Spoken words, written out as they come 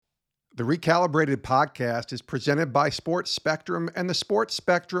The Recalibrated podcast is presented by Sports Spectrum and the Sports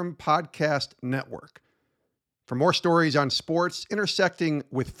Spectrum Podcast Network. For more stories on sports intersecting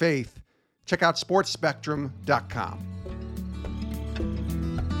with faith, check out sportsspectrum.com.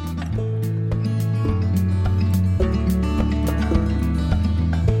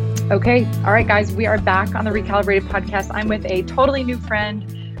 Okay. All right, guys, we are back on the Recalibrated podcast. I'm with a totally new friend.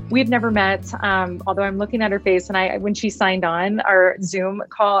 We've never met, although I'm looking at her face. And when she signed on our Zoom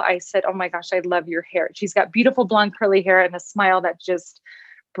call, I said, oh my gosh, I love your hair. She's got beautiful blonde curly hair and a smile that's just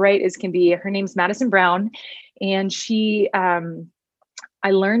bright as can be. Her name's Madison Brown. And I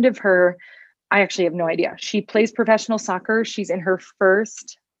learned of her. I actually have no idea. She plays professional soccer. She's in her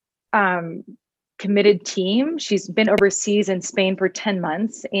first committed team. She's been overseas in Spain for 10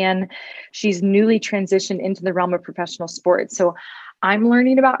 months, and she's newly transitioned into the realm of professional sports. So I'm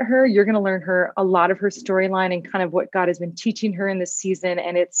learning about her. You're going to learn a lot of her storyline and kind of what God has been teaching her in this season.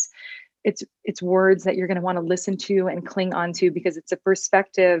 And it's words that you're going to want to listen to and cling on to, because it's a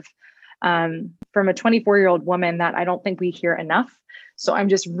perspective from a 24-year-old woman that I don't think we hear enough. So I'm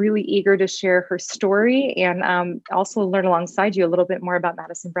just really eager to share her story and also learn alongside you a little bit more about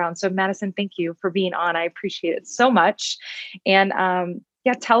Madison Brown. So Madison, thank you for being on. I appreciate it so much. And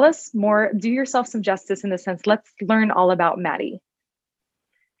tell us more, do yourself some justice in the sense, let's learn all about Maddie.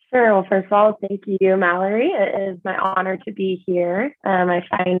 Sure. Well, first of all, thank you, Mallory. It is my honor to be here. I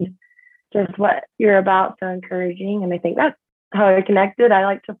find just what you're about so encouraging, and I think that's how I connected. I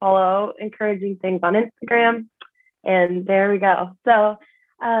like to follow encouraging things on Instagram, and there we go. So,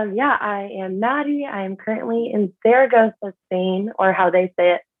 I am Maddie. I am currently in Zaragoza, Spain, or how they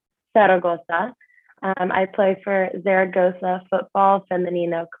say it, Zaragoza. I play for Zaragoza Football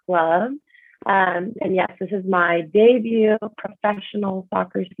Femenino Club. And yes, this is my debut professional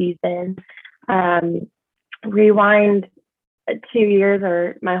soccer season. Rewind 2 years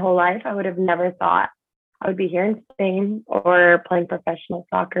or my whole life, I would have never thought I would be here in Spain or playing professional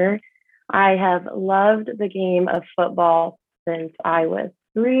soccer. I have loved the game of football since I was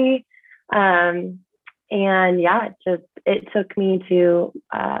 3. It took me to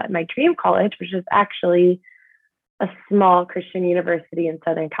my dream college, which is actually a small Christian university in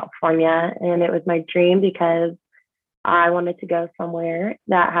Southern California. And it was my dream because I wanted to go somewhere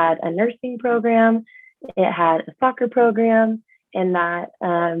that had a nursing program, it had a soccer program, and that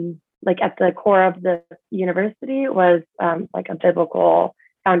at the core of the university was like a biblical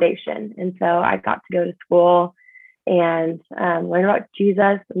foundation. And so I got to go to school and learn about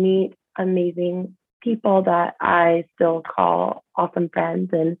Jesus, meet amazing people that I still call awesome friends.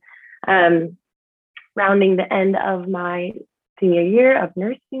 And rounding the end of my senior year of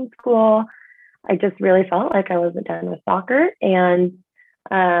nursing school, I just really felt like I wasn't done with soccer. And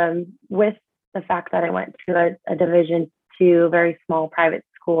with the fact that I went to a Division II, very small private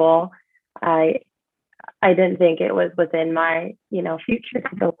school, I didn't think it was within my future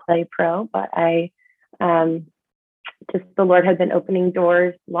to go play pro, but the Lord had been opening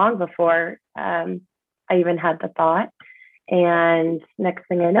doors long before I even had the thought. And next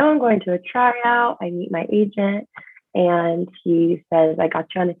thing I know, I'm going to a tryout. I meet my agent, and he says, I got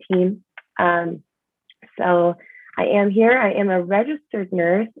you on a team. So I am here. I am a registered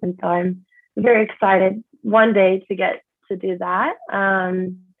nurse, and so I'm very excited one day to get to do that.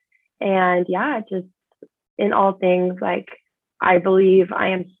 Just in all things, like, I believe I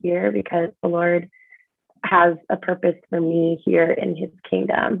am here because the Lord has a purpose for me here in his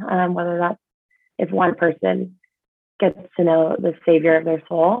kingdom, whether that's if one person gets to know the Savior of their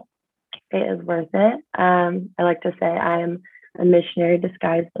soul, it is worth it. I like to say I am a missionary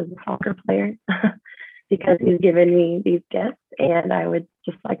disguised as a soccer player because he's given me these gifts, and I would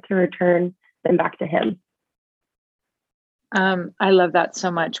just like to return them back to him. I love that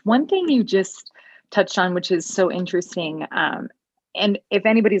so much. One thing you just touched on, which is so interesting, and if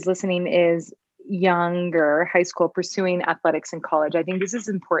anybody's listening is younger, high school, pursuing athletics in college, I think this is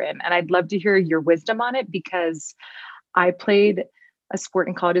important. And I'd love to hear your wisdom on it, because I played a sport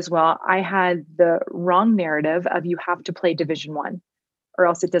in college as well. I had the wrong narrative of you have to play Division I or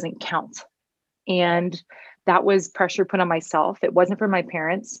else it doesn't count. And that was pressure put on myself. It wasn't for my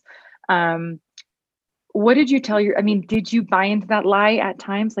parents. What did you tell did you buy into that lie at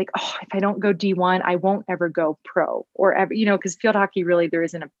times? Like, oh, if I don't go D1, I won't ever go pro or ever, because field hockey, really, there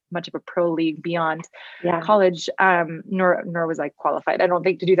isn't much of a pro league beyond college. Nor was I qualified, I don't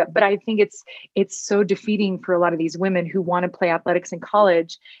think, to do that. But I think it's so defeating for a lot of these women who want to play athletics in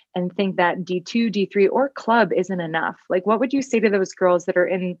college and think that D2, D3 or club isn't enough. Like, what would you say to those girls that are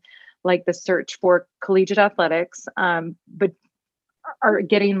in like the search for collegiate athletics, but are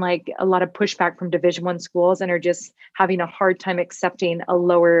getting like a lot of pushback from Division I schools and are just having a hard time accepting a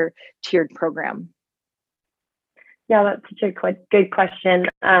lower tiered program? Yeah, that's such a good question.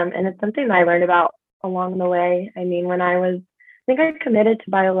 And it's something that I learned about along the way. I mean, I think I committed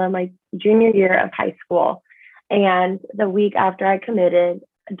to Biola my junior year of high school. And the week after I committed,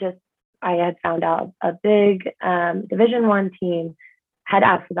 just I had found out a big Division I team had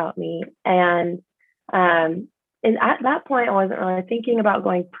asked about me. And at that point, I wasn't really thinking about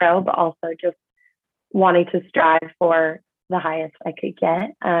going pro, but also just wanting to strive for the highest I could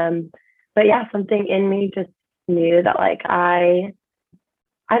get. But yeah, something in me just knew that like I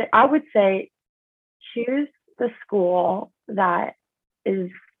would say choose the school that is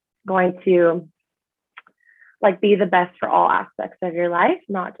going to like be the best for all aspects of your life,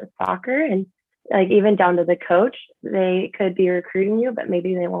 not just soccer. And like even down to the coach, they could be recruiting you, but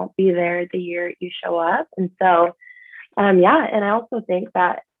maybe they won't be there the year you show up. And so yeah, and I also think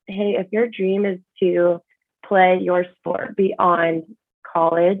that hey, if your dream is to play your sport beyond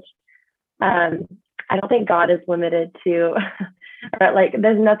college, I don't think God is limited to, or like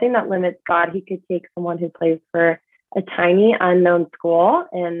there's nothing that limits God. He could take someone who plays for a tiny unknown school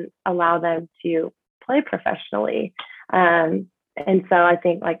and allow them to play professionally. And so I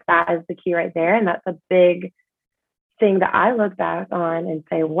think like that is the key right there. And that's a big thing that I look back on and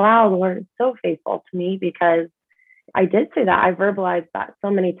say, wow, the Lord is so faithful to me, because I did say that. I verbalized that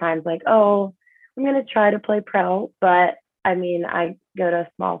so many times, like, oh, I'm going to try to play pro, but I mean, I go to a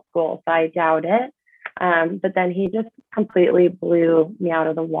small school, so I doubt it. But then he just completely blew me out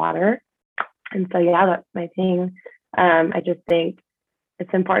of the water. And so, yeah, that's my thing. I just think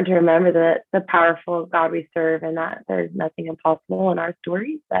it's important to remember that the powerful God we serve, and that there's nothing impossible in our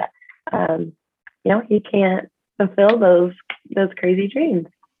stories, that, he can't fulfill those crazy dreams.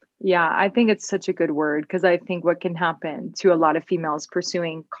 Yeah, I think it's such a good word, because I think what can happen to a lot of females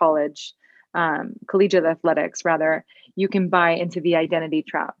pursuing collegiate athletics rather, you can buy into the identity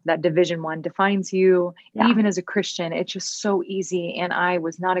trap that Division I defines you. Yeah. Even as a Christian, it's just so easy. And I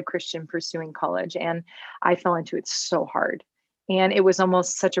was not a Christian pursuing college, and I fell into it so hard. And it was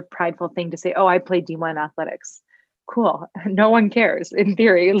almost such a prideful thing to say, oh, I played D1 athletics. Cool. No one cares in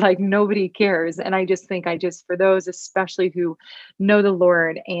theory, like nobody cares. And I just think for those, especially who know the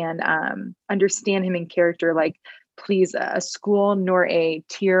Lord and understand him in character, like, please, a school nor a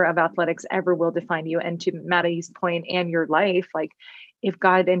tier of athletics ever will define you. And to Maddie's point, and your life, like if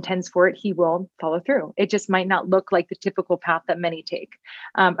God intends for it, he will follow through. It just might not look like the typical path that many take.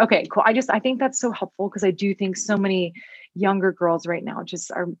 Okay, cool. I think that's so helpful, because I do think so many younger girls right now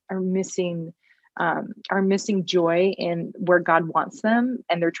just are missing joy in where God wants them.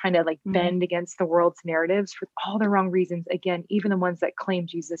 And they're trying to like bend against the world's narratives for all the wrong reasons. Again, even the ones that claim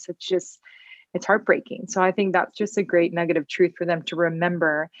Jesus, it's heartbreaking. So I think that's just a great nugget of truth for them to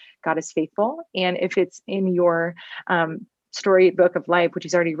remember. God is faithful. And if it's in your storybook of life, which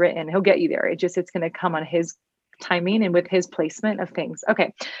he's already written, he'll get you there. It's going to come on his timing and with his placement of things.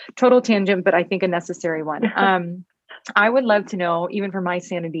 Okay. Total tangent, but I think a necessary one. I would love to know, even for my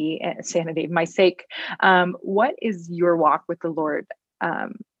sanity, my sake, what is your walk with the Lord?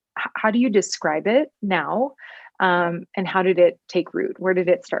 How do you describe it now? And how did it take root? Where did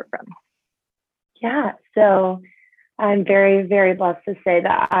it start from? Yeah, so I'm very, very blessed to say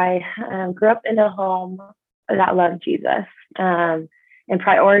that I grew up in a home that loved Jesus and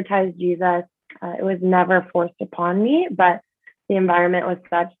prioritized Jesus. It was never forced upon me, but the environment was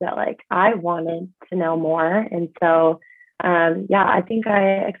such that like I wanted to know more. And so, I think I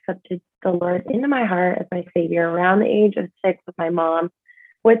accepted the Lord into my heart as my Savior around the age of 6 with my mom,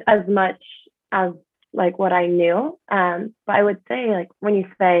 with as much as like what I knew. But I would say, like, when you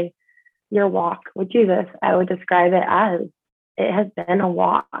say your walk with Jesus, I would describe it as it has been a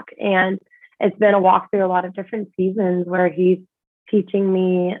walk. And it's been a walk through a lot of different seasons where he's teaching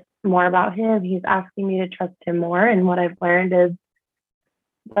me more about him. He's asking me to trust him more. And what I've learned is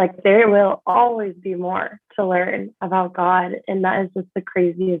like there will always be more to learn about God. And that is just the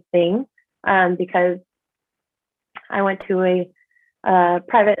craziest thing, because I went to a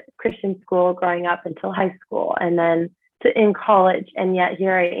private Christian school growing up until high school, and then in college. And yet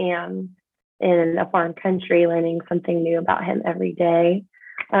here I am in a foreign country learning something new about him every day.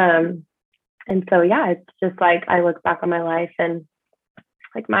 And so, yeah, it's just like I look back on my life and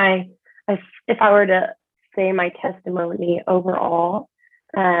like if I were to say my testimony overall,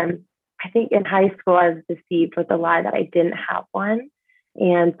 I think in high school I was deceived with the lie that I didn't have one.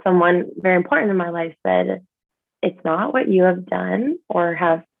 And someone very important in my life said, it's not what you have done or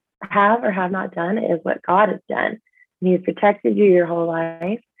have or have not done, it is what God has done. And he's protected you your whole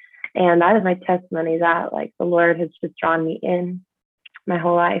life. And that is my testimony, that like the Lord has just drawn me in my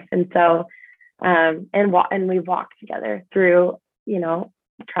whole life. And so, and we've walked together through,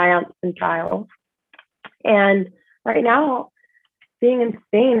 triumphs and trials. And right now, being in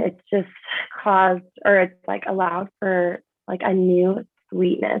Spain, it's just it's like allowed for like a new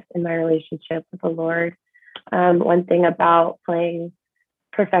sweetness in my relationship with the Lord. One thing about playing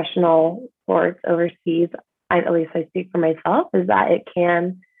professional sports overseas, at least I speak for myself, is that it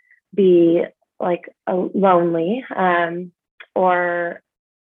can be like lonely, or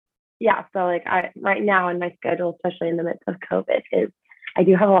yeah. So like right now in my schedule, especially in the midst of COVID, is I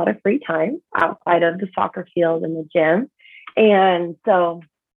do have a lot of free time outside of the soccer field and the gym. And so,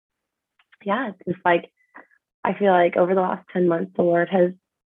 yeah, it's just like, I feel like over the last 10 months, the Lord has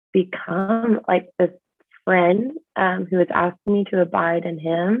become like this friend, who has asked me to abide in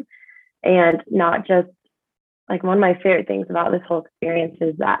him, and not just like, one of my favorite things about this whole experience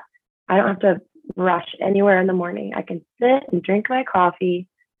is that I don't have to rush anywhere in the morning. I can sit and drink my coffee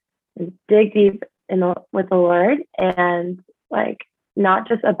and dig deep with the Lord, and like not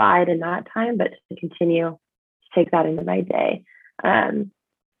just abide in that time, but to continue to take that into my day. And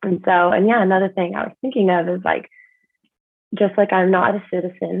yeah, another thing I was thinking of is like, just like I'm not a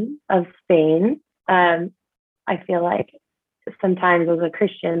citizen of Spain, I feel like sometimes as a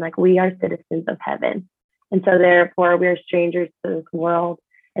Christian, like we are citizens of heaven. And so therefore we are strangers to this world.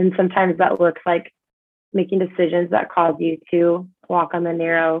 And sometimes that looks like making decisions that cause you to walk on the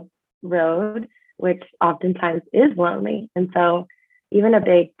narrow road, which oftentimes is lonely. And so even a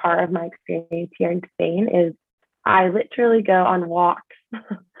big part of my experience here in Spain is I literally go on walks,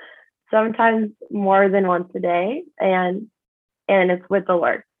 sometimes more than once a day, and it's with the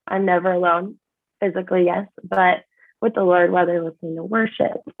Lord. I'm never alone physically, yes, but with the Lord, whether listening to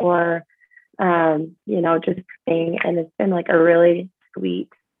worship or just praying. And it's been like a really sweet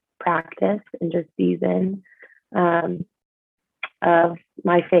practice and just season of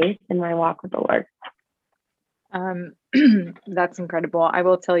my faith and my walk with the Lord. That's incredible. I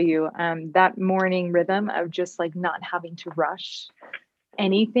will tell you, that morning rhythm of just like not having to rush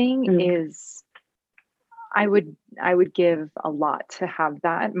anything is, I would give a lot to have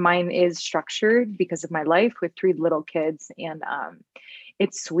that. Mine is structured because of my life with 3 little kids, and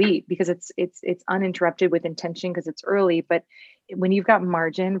it's sweet because it's uninterrupted with intention because it's early. But when you've got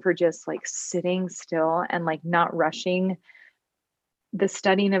margin for just like sitting still and like not rushing the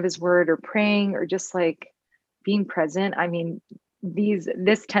studying of his word or praying or just like being present, I mean,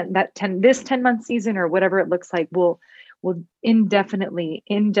 this 10-month season or whatever it looks like will indefinitely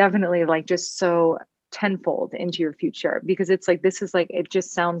like just so tenfold into your future, because it's like, this is like, it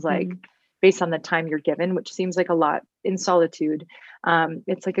just sounds like based on the time you're given, which seems like a lot in solitude,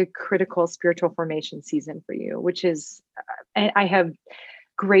 it's like a critical spiritual formation season for you, which is, I have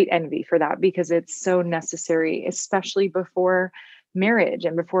great envy for that, because it's so necessary, especially before marriage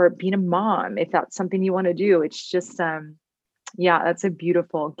and before being a mom, if that's something you want to do. It's just that's a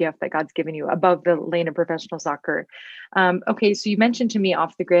beautiful gift that God's given you above the lane of professional soccer. Okay, so you mentioned to me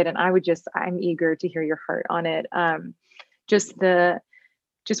off the grid, and I'm eager to hear your heart on it.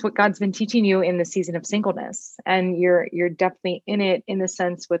 Just what God's been teaching you in the season of singleness, and you're definitely in it in the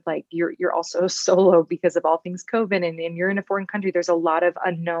sense with like you're also solo because of all things COVID, and you're in a foreign country. There's a lot of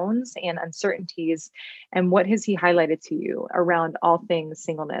unknowns and uncertainties. And what has He highlighted to you around all things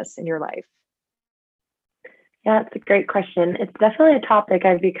singleness in your life? Yeah, it's a great question. It's definitely a topic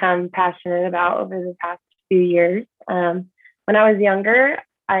I've become passionate about over the past few years. When I was younger,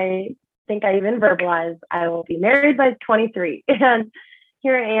 I think I even verbalized I will be married by 23. And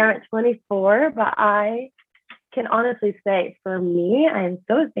here I am at 24, but I can honestly say for me, I am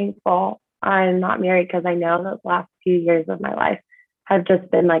so thankful I'm not married, because I know those last few years of my life have just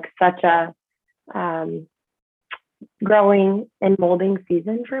been like such a growing and molding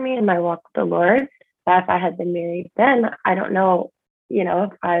season for me in my walk with the Lord, that if I had been married then, I don't know,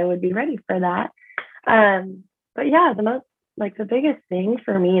 if I would be ready for that. But yeah, the biggest thing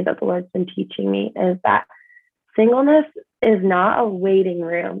for me that the Lord's been teaching me is that singleness is not a waiting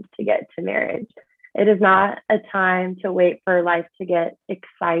room to get to marriage. It is not a time to wait for life to get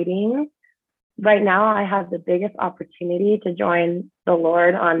exciting. Right now, I have the biggest opportunity to join the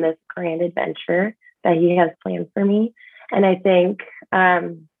Lord on this grand adventure that He has planned for me. And I think,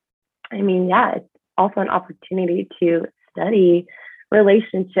 it's also an opportunity to study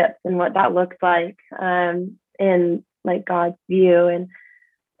relationships and what that looks like in like God's view.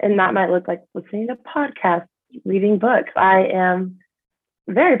 And that might look like listening to podcasts, reading books. I am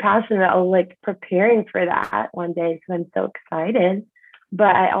very passionate about like preparing for that one day, because I'm so excited.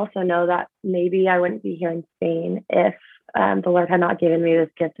 But I also know that maybe I wouldn't be here in Spain if the Lord had not given me this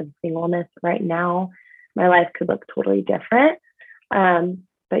gift of singleness right now. My life could look totally different.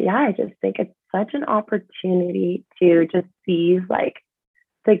 But yeah, I just think it's such an opportunity to just seize like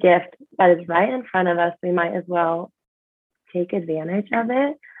the gift that is right in front of us. We might as well take advantage of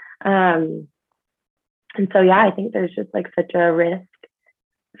it. And so, yeah, I think there's just like such a risk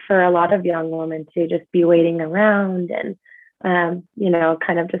for a lot of young women to just be waiting around and,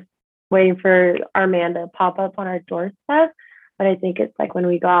 kind of just waiting for our man to pop up on our doorstep. But I think it's like when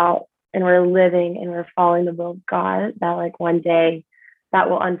we go out and we're living and we're following the will of God, that like one day that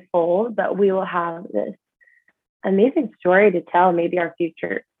will unfold, that we will have this amazing story to tell maybe our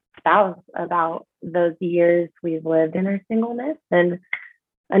future spouse about those years we've lived in our singleness. And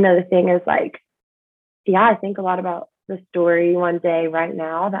another thing is like, yeah, I think a lot about the story one day right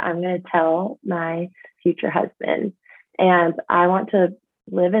now that I'm going to tell my future husband. And I want to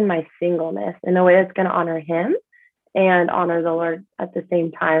live in my singleness in a way that's going to honor him and honor the Lord at the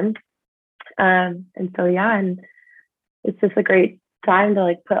same time. And so, yeah, and it's just a great time to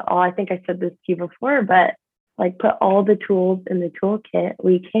like put all, I think I said this to you before, but like put all the tools in the toolkit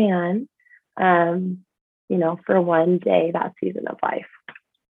we can, for one day, that season of life.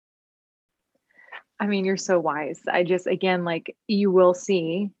 I mean, you're so wise. I just, again, like you will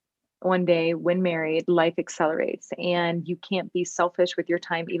see one day when married, life accelerates and you can't be selfish with your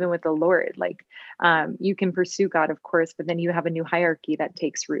time, even with the Lord. Like you can pursue God, of course, but then you have a new hierarchy that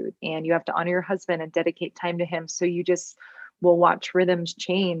takes root and you have to honor your husband and dedicate time to him. So you just will watch rhythms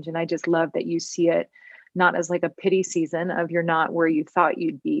change. And I just love that you see it not as like a pity season of you're not where you thought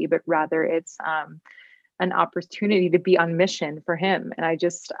you'd be, but rather it's an opportunity to be on mission for him. And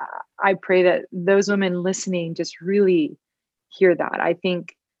I pray that those women listening just really hear that. I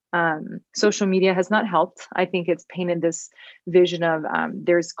think social media has not helped. I think it's painted this vision of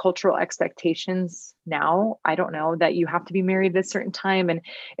there's cultural expectations now. I don't know that you have to be married at a certain time. And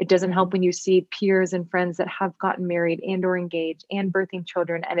it doesn't help when you see peers and friends that have gotten married and or engaged and birthing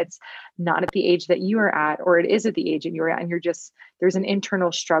children. And it's not at the age that you are at, or it is at the age that you're at. And there's an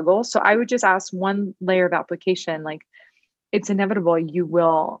internal struggle. So I would just ask one layer of application, like it's inevitable. You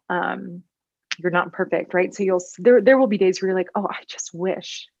will, you're not perfect, right? So there will be days where you're like, oh, I just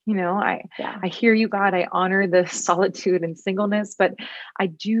wish, I hear you, God, I honor the solitude and singleness, but I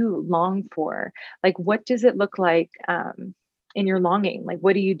do long for, like, what does it look like in your longing? Like,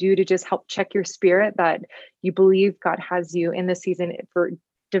 what do you do to just help check your spirit that you believe God has you in this season for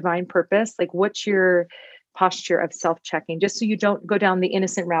divine purpose? Like, what's your posture of self-checking, just so you don't go down the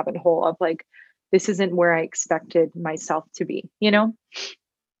innocent rabbit hole of like, this isn't where I expected myself to be,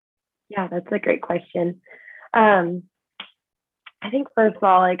 Yeah, that's a great question. I think first of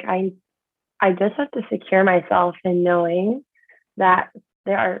all, like I just have to secure myself in knowing that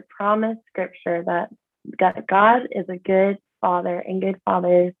there are promised scripture that God is a good father and good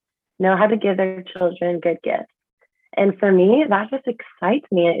fathers know how to give their children good gifts. And for me, that just excites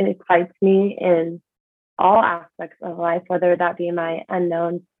me. It excites me in all aspects of life, whether that be my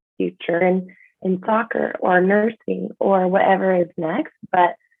unknown future in soccer or nursing or whatever is next.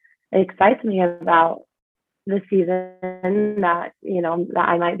 But it excites me about the season that, that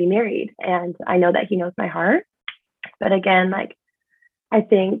I might be married. And I know that he knows my heart. But again, like, I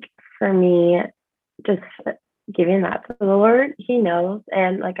think for me, just giving that to the Lord, he knows.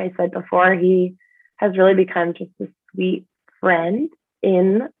 And like I said before, he has really become just a sweet friend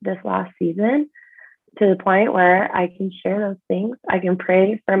in this last season, to the point where I can share those things. I can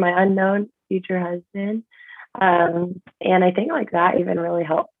pray for my unknown future husband. And I think like that even really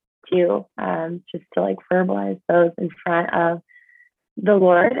helps too, just to like verbalize those in front of the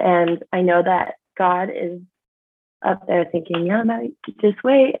Lord. And I know that God is up there thinking, yeah, no, just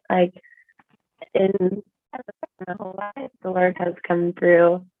wait. Like in my whole life, the Lord has come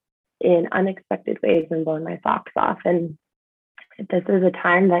through in unexpected ways and blown my socks off. And this is a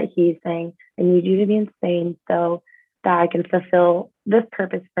time that he's saying, I need you to be in Spain so that I can fulfill this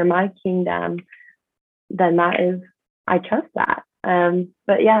purpose for my kingdom, then I trust that.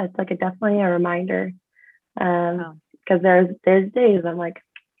 But yeah, it's like definitely a reminder. Because there's days I'm like,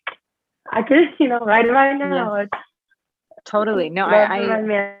 I could, right about now. Yes. Totally. No,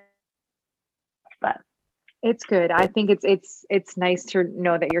 but it's good. I think it's nice to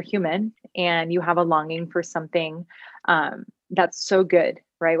know that you're human and you have a longing for something that's so good,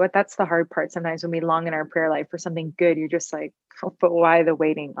 right? That's the hard part. Sometimes when we long in our prayer life for something good, you're just like, oh, but why the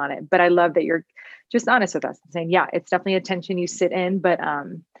waiting on it? But I love that you're just honest with us and saying, yeah, it's definitely a tension you sit in, but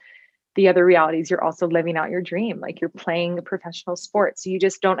the other reality is you're also living out your dream. Like you're playing a professional sport. So you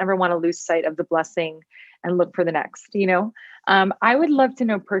just don't ever want to lose sight of the blessing and look for the next, I would love to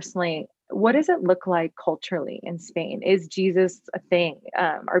know personally, what does it look like culturally in Spain? Is Jesus a thing?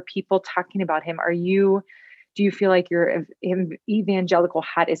 Are people talking about him? Are you do you feel like your evangelical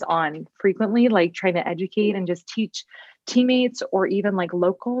hat is on frequently, like trying to educate and just teach teammates or even like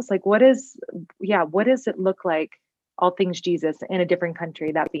locals? Like what does it look like, all things Jesus, in a different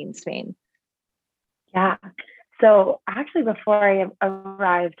country, that being Spain? Yeah. So actually, before I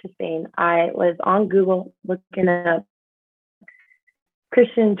arrived to Spain, I was on Google looking up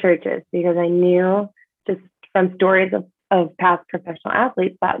Christian churches because I knew just from stories of past professional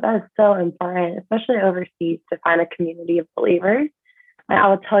athletes that is so important, especially overseas, to find a community of believers. And I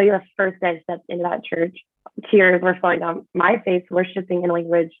will tell you, the first day I stepped into that church, tears were flowing down my face, worshiping in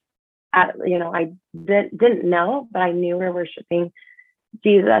language I didn't know, but I knew we were worshiping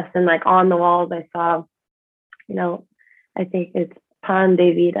Jesus. And like on the walls, I saw, I think it's Pan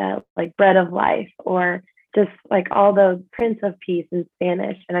de Vida, like bread of life, or just like all those Prince of Peace in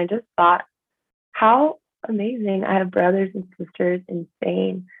Spanish. And I just thought, how amazing. I have brothers and sisters in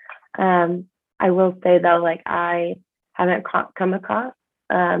Spain. I will say though, like I haven't come across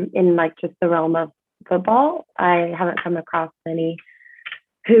in like just the realm of football, I haven't come across many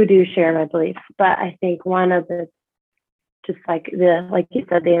who do share my beliefs. But I think one of the, just like you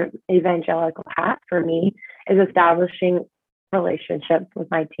said, the evangelical hat for me is establishing relationships with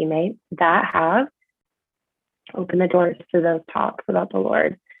my teammates that have opened the doors to those talks about the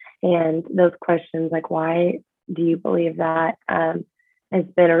Lord and those questions like, why do you believe that?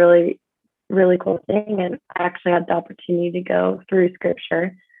 It's been a really, really cool thing. And I actually had the opportunity to go through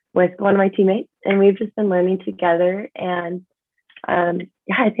scripture with one of my teammates, and we've just been learning together. And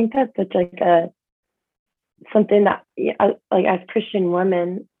I think that's such like something that like as Christian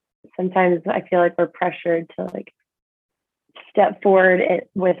women, sometimes I feel like we're pressured to like step forward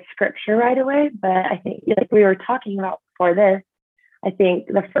with scripture right away. But I think like we were talking about before this, I think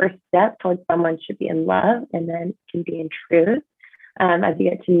the first step towards someone should be in love, and then can be in truth. As you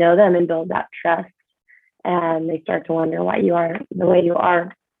get to know them and build that trust, and they start to wonder why you are the way you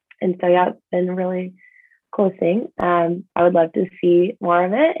are. And so it's been a really cool thing. I would love to see more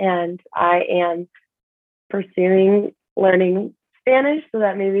of it, and I am pursuing learning Spanish so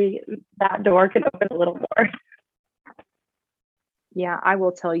that maybe that door can open a little more. Yeah, I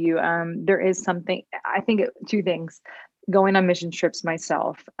will tell you, there is something, I think two things. Going on mission trips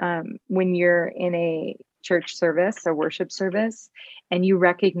myself, when you're in a church service or worship service and you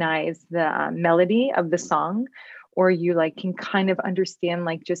recognize the melody of the song, or you like can kind of understand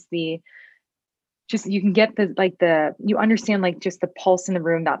like you can get you understand like just the pulse in the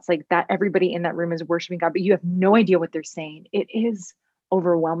room, that's like that everybody in that room is worshiping God, but you have no idea what they're saying. It is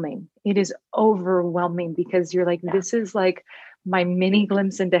overwhelming. It is overwhelming because you're like, this is like my mini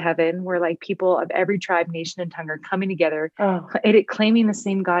glimpse into heaven, where like people of every tribe, nation, and tongue are coming together, claiming the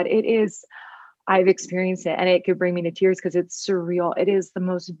same God. I've experienced it, and it could bring me to tears because it's surreal. It is the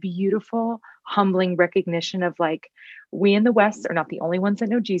most beautiful, humbling recognition of like, we in the West are not the only ones that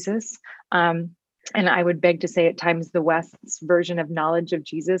know Jesus. And I would beg to say at times the West's version of knowledge of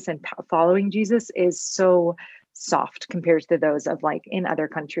Jesus and following Jesus is so soft compared to those of like in other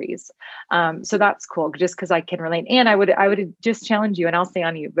countries. So that's cool, just because I can relate. And I would just challenge you, and I'll stay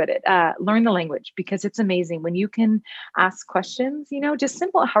on you, but learn the language, because it's amazing when you can ask questions, just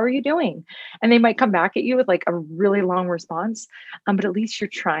simple, how are you doing? And they might come back at you with like a really long response. But at least you're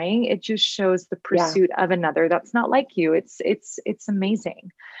trying. It just shows the pursuit of another that's not like you. It's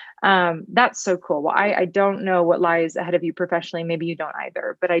amazing. That's so cool. Well, I don't know what lies ahead of you professionally. Maybe you don't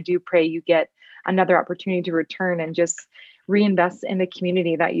either, but I do pray you get another opportunity to return and just reinvest in the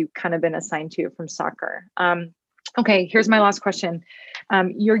community that you've kind of been assigned to from soccer. Okay, here's my last question.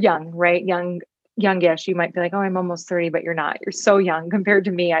 You're young, right? Youngish. You might be like, oh, I'm almost 30, but you're not. You're so young compared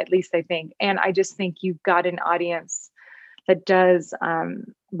to me, at least I think. And I just think you've got an audience that does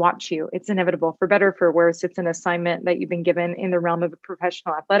watch you. It's inevitable, for better or for worse. It's an assignment that you've been given in the realm of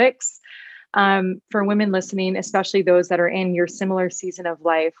professional athletics. For women listening, especially those that are in your similar season of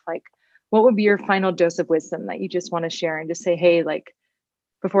life, like, what would be your final dose of wisdom that you just want to share and just say, hey, like,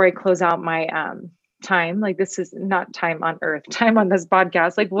 before I close out my time, like, this is not time on earth, time on this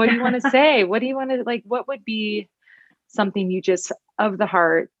podcast. Like, what do you want to say? What do you want to, like, what would be something you just, of the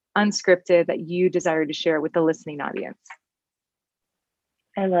heart, unscripted, that you desire to share with the listening audience?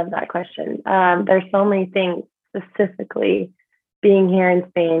 I love that question. There's so many things, specifically being here in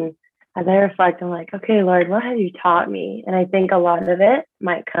Spain. As I reflect, I'm like, okay, Lord, what have you taught me? And I think a lot of it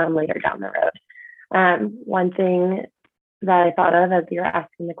might come later down the road. One thing that I thought of as you were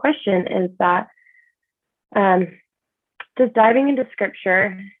asking the question is that just diving into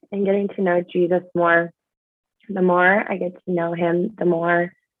scripture and getting to know Jesus more, the more I get to know him, the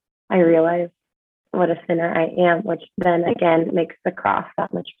more I realize what a sinner I am, which then again makes the cross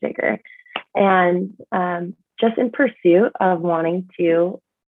that much bigger. And just in pursuit of wanting to,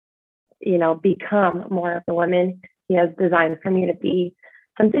 become more of the woman he has designed for me to be,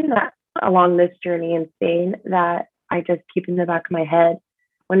 something that along this journey in Spain that I just keep in the back of my head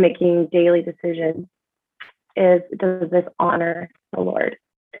when making daily decisions is, does this honor the Lord?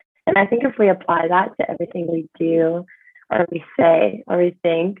 And I think if we apply that to everything we do or we say or we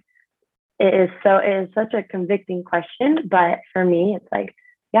think, it is such a convicting question. But for me, it's like,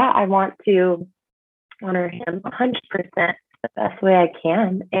 yeah, I want to honor him 100% the best way I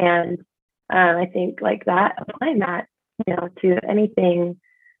can. And I think like that, applying that, to anything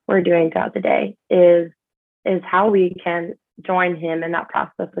we're doing throughout the day is how we can join him in that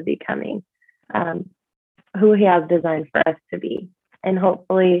process of becoming who he has designed for us to be. And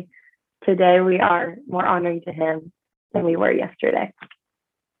hopefully today we are more honoring to him than we were yesterday.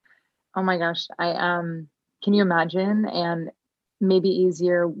 Oh my gosh. Can you imagine? And maybe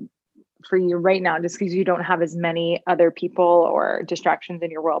easier for you right now, just because you don't have as many other people or distractions in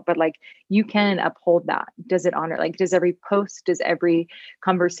your world, but like you can uphold that. Does it honor, like, does every post, does every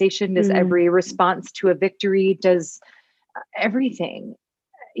conversation, does every response to a victory, does everything,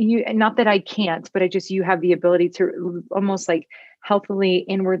 not that I can't, but you have the ability to almost like healthily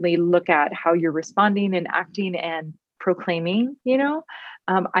inwardly look at how you're responding and acting and proclaiming,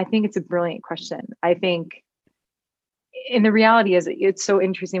 I think it's a brilliant question. I think, and the reality is, it's so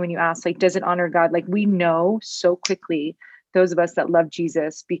interesting when you ask, like, does it honor God? Like, we know so quickly, those of us that love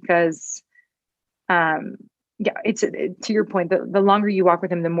Jesus, because, it's to your point, the longer you walk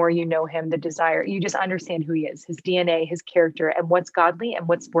with him, the more you know him, the desire, you just understand who he is, his DNA, his character, and what's godly and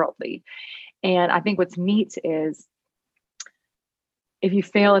what's worldly. And I think what's neat is, if you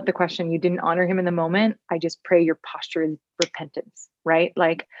fail at the question, you didn't honor him in the moment, I just pray your posture is repentance, right?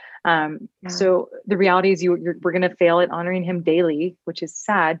 Like, so the reality is we're going to fail at honoring him daily, which is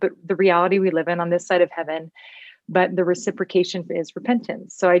sad, but the reality we live in on this side of heaven, but the reciprocation is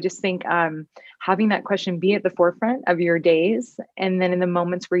repentance. So I just think having that question be at the forefront of your days, and then in the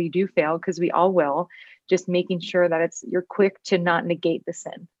moments where you do fail, because we all will, just making sure that you're quick to not negate the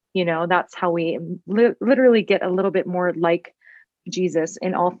sin. That's how we literally get a little bit more like Jesus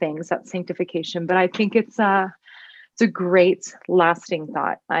in all things, that sanctification. But I think it's a great lasting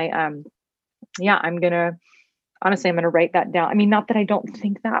thought. I'm gonna write that down. I mean, not that I don't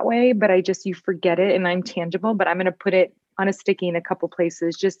think that way, but you forget it and I'm tangible, but I'm gonna put it on a sticky in a couple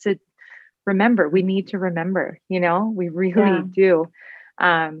places just to remember. We need to remember, we really do.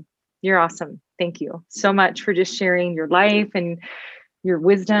 You're awesome. Thank you so much for just sharing your life and your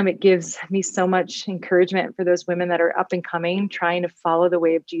wisdom. It gives me so much encouragement for those women that are up and coming, trying to follow the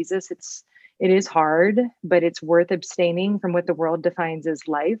way of Jesus. It is hard, but it's worth abstaining from what the world defines as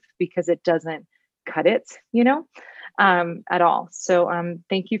life, because it doesn't cut it, at all. So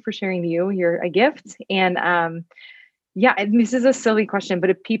thank you for sharing you. You're a gift. And and this is a silly question,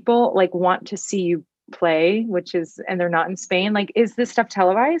 but if people like want to see you play, and they're not in Spain, like, is this stuff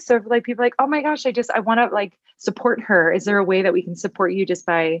televised? So if like people are like, oh my gosh, I want to like support her. Is there a way that we can support you just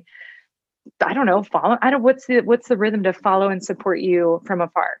by, I don't know, follow? What's the rhythm to follow and support you from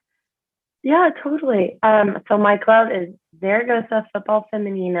afar? Yeah, totally. So my club is Zaragoza Football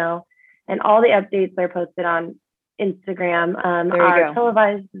Femenino, and all the updates are posted on Instagram. Our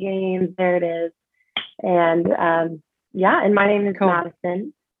televised games, there it is. And and my name is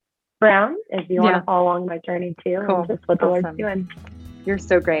Madison Brown, if you want to follow along my journey too. Cool. And just what the Lord's doing. You're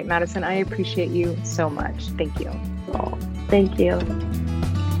so great, Madison. I appreciate you so much. Thank you. Oh, thank you.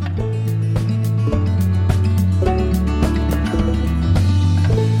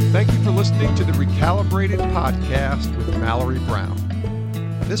 Thank you for listening to the Recalibrated Podcast with Mallory Brown.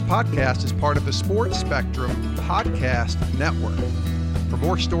 This podcast is part of the Sports Spectrum Podcast Network. For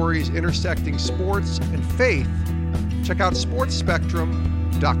more stories intersecting sports and faith, check out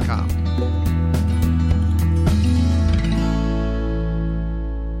sportsspectrum.com.